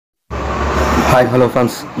Hi, hello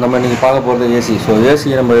friends. நம்ம இன்னைக்கு பார்க்க போகிறது ஏசி. ஸோ ஏசி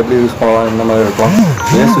நம்ம எப்படி யூஸ் பண்ணலாம், என்ன மாதிரி இருக்கும்,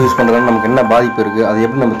 ஏசி யூஸ் பண்ணுறதுனால நமக்கு என்ன பாதிப்பு இருக்குது, அதை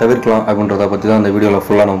எப்படி நம்ம தவிர்க்கலாம் அப்படின்றத பற்றி தான் இந்த வீடியோவில்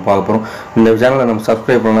ஃபுல்லாக நம்ம பார்க்க போகிறோம். இந்த சேனலை நம்ம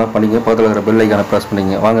சப்ஸ்கிரைப் பண்ணலாம் பண்ணிங்க, பக்கத்தில் இருக்கிற பெல் ஐக்கானை ப்ரெஸ்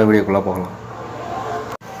பண்ணிங்க. வாங்க வீடியோக்குள்ளே போகலாம்.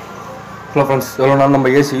 ஹலோ ஃப்ரெண்ட்ஸ், எவ்வளோ நாள்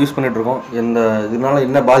நம்ம ஏசி யூஸ் பண்ணிகிட்ருக்கோம், இதனால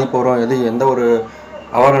என்ன பாதிப்பு வரும், எந்த ஒரு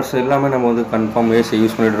அவேர்னஸ் எல்லாமே நம்ம வந்து கன்ஃபார்ம் ஏசி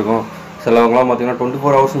யூஸ் பண்ணிகிட்ருக்கோம். சிலவங்களாம் பார்த்திங்கன்னா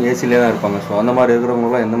 24 ஹவர்ஸும் ஏசிலே தான் இருப்பாங்க. ஸோ அந்த மாதிரி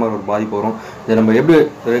இருக்கிறவங்களாம் எந்த மாதிரி ஒரு பாதிப்பு வரும், இதை நம்ம எப்படி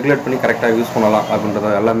ரெகுலேட் பண்ணி கரெக்டாக யூஸ் பண்ணலாம்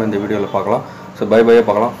அப்படின்றத எல்லாமே இந்த வீடியோவில் பார்க்கலாம். ஸோ பை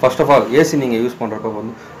பார்க்கலாம். ஃபர்ஸ்ட் ஆஃப் ஆல், ஏசி நீங்கள் யூஸ் பண்ணுறப்ப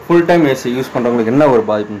வந்து ஃபுல் டைம் ஏசி யூஸ் பண்ணுறவங்களுக்கு என்ன ஒரு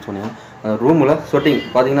பாதிப்புன்னு சொன்னீங்கன்னா, அந்த ரூமில் ஸ்வெட்டிங்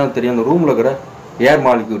பார்த்திங்கன்னா தெரியும். அந்த ரூமில் இருக்கிற ஏர்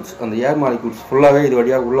மாலிக்யூல்ஸ், அந்த ஏர் மாலிக்யூல்ஸ் ஃபுல்லாகவே இது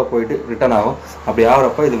வழியாக உள்ளே போயிட்டு ரிட்டர்ன் ஆகும். அப்படி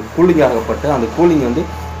ஆகிறப்ப இது கூலிங் ஆகப்பட்டு அந்த கூலிங் வந்து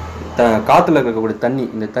காற்றுல இருக்கக்கூடிய தண்ணி,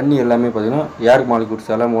 இந்த தண்ணி எல்லாமே பார்த்திங்கன்னா ஏர்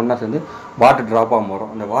மாலிக்யூல்ஸ் எல்லாமே ஒன்றா சேர்ந்து வாட்டர் ட்ராப்பாக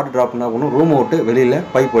வரும். அந்த வாட்டர் ட்ராப் என்ன பண்ணும், ரூமை விட்டு வெளியில்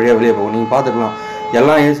பைப் வழியாக வெளியே போகும். நீங்கள் பார்த்துக்கலாம்,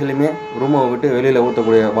 எல்லா ஏசிலையுமே ரூமை விட்டு வெளியில்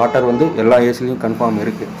ஊற்றக்கூடிய வாட்டர் வந்து எல்லா ஏசிலையும் கன்ஃபார்ம்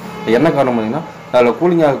இருக்குது. என்ன காரணம் பார்த்திங்கன்னா, அதில்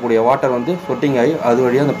கூலிங் ஆகக்கூடிய வாட்டர் வந்து சொட்டிங் ஆகி அது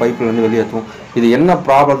வழியாக அந்த பைப்பில் வந்து வெளியேற்றும். இது என்ன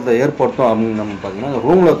ப்ராப்ளத்தை ஏற்படுத்தும் அப்படின்னு நம்ம பார்த்திங்கன்னா, அந்த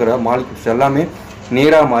ரூமில் இருக்கிற மாலிக்யூல்ஸ் எல்லாமே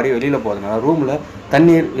நீராக மாறி வெளியில் போகிறதுனால ரூமில்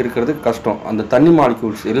தண்ணீர் இருக்கிறது கஷ்டம். அந்த தண்ணி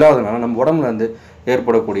மாலிக்யூல்ஸ் இல்லாததுனால நம்ம உடம்புலேருந்து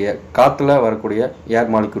ஏற்படக்கூடிய காற்றுல வரக்கூடிய ஏர்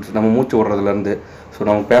மாலிக்யூல்ஸ், நம்ம மூச்சு விடுறதுலேருந்து, ஸோ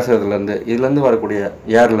நம்ம பேசுகிறதுலேருந்து, இதுலேருந்து வரக்கூடிய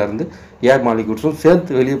ஏர்லேருந்து ஏர் மாலிக்யூல்ஸும்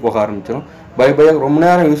சேர்த்து வெளியே போக ஆரம்பிச்சிடும். பையாக ரொம்ப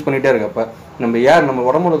நேரம் யூஸ் பண்ணிகிட்டே இருக்கப்போ நம்ம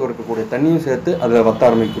உடம்புல இருக்கக்கூடிய தண்ணியும் சேர்த்து அதில் வற்ற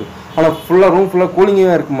ஆரம்பிக்கும். ஆனால் ரூம் ஃபுல்லாக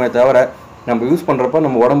கூலிங்காக இருக்குமே தவிர நம்ம யூஸ் பண்ணுறப்ப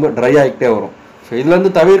நம்ம உடம்பு ட்ரை ஆகிக்கிட்டே வரும். ஸோ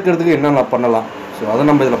இதுலேருந்து தவிர்க்கிறதுக்கு என்னென்ன பண்ணலாம், ஸோ அதை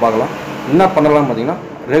நம்ம இதில் பார்க்கலாம். என்ன பண்ணலாம் பார்த்திங்கன்னா,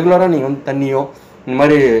 ரெகுலராக நீங்கள் வந்து தண்ணியோ இந்த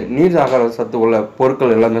மாதிரி நீர் ஆகார சத்து உள்ள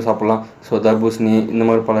பொருட்கள் எல்லாமே சாப்பிட்லாம். ஸோ தர்பூசணி இந்த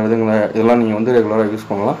மாதிரி பல விதங்களை இதெல்லாம் நீங்கள் வந்து ரெகுலராக யூஸ்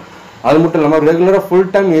பண்ணலாம். அது மட்டும் இல்லாமல் ரெகுலராக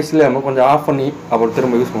ஃபுல் டைம் ஏசியில் நம்ம கொஞ்சம் ஆஃப் பண்ணி அப்புறம்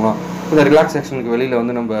திரும்ப யூஸ் பண்ணலாம். கொஞ்சம் ரிலாக்ஸேஷனுக்கு வெளியில்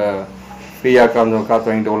வந்து நம்ம ஃப்ரீயாக காற்று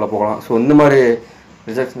வாங்கிட்டு உள்ளே போகலாம். ஸோ இந்த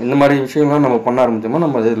மாதிரி விஷயங்கள்லாம் நம்ம பண்ண ஆரம்பித்தோம்னா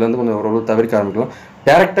நம்ம இதுலேருந்து கொஞ்சம் ஓரளவு தவிர்க்க ஆரம்பிக்கலாம்.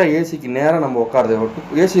 டேரெக்டாக ஏசிக்கு நேராக நம்ம உட்காரதை விட்டு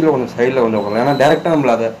ஏசியில் கொஞ்சம் சைடில் வந்து உட்காரலாம். ஏன்னா டேரெக்டாக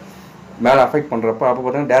நம்மளை அதை மேலே அஃபெக்ட் பண்ணுறப்ப அப்போ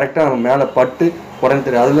பார்த்தீங்கன்னா டேரெக்டாக நம்ம மேலே பட்டு உடனே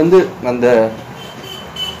தெரியும். அதுலேருந்து அந்த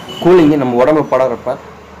கூலிங்கு நம்ம உடம்பு படுறப்ப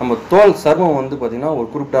நம்ம தோல் சர்மம் வந்து பார்த்திங்கன்னா ஒரு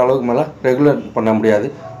குறிப்பிட்ட அளவுக்கு மேலே ரெகுலர் பண்ண முடியாது.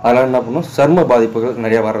 அதனால் என்ன பண்ணணும், சர்ம பாதிப்புகள்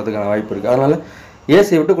நிறையா வர்றதுக்கான வாய்ப்பு இருக்குது. அதனால்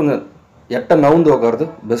ஏசியை விட்டு கொஞ்சம் நவுந்து உட்காரது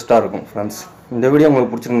பெஸ்ட்டாக இருக்கும். ஃப்ரெண்ட்ஸ், இந்த வீடியோ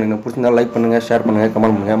உங்களுக்கு பிடிச்சிருந்தா லைக் பண்ணுங்கள், ஷேர் பண்ணுங்கள்,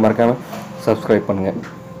 கமெண்ட் பண்ணுங்கள், மறக்காமல் சப்ஸ்கிரைப் பண்ணுங்கள்.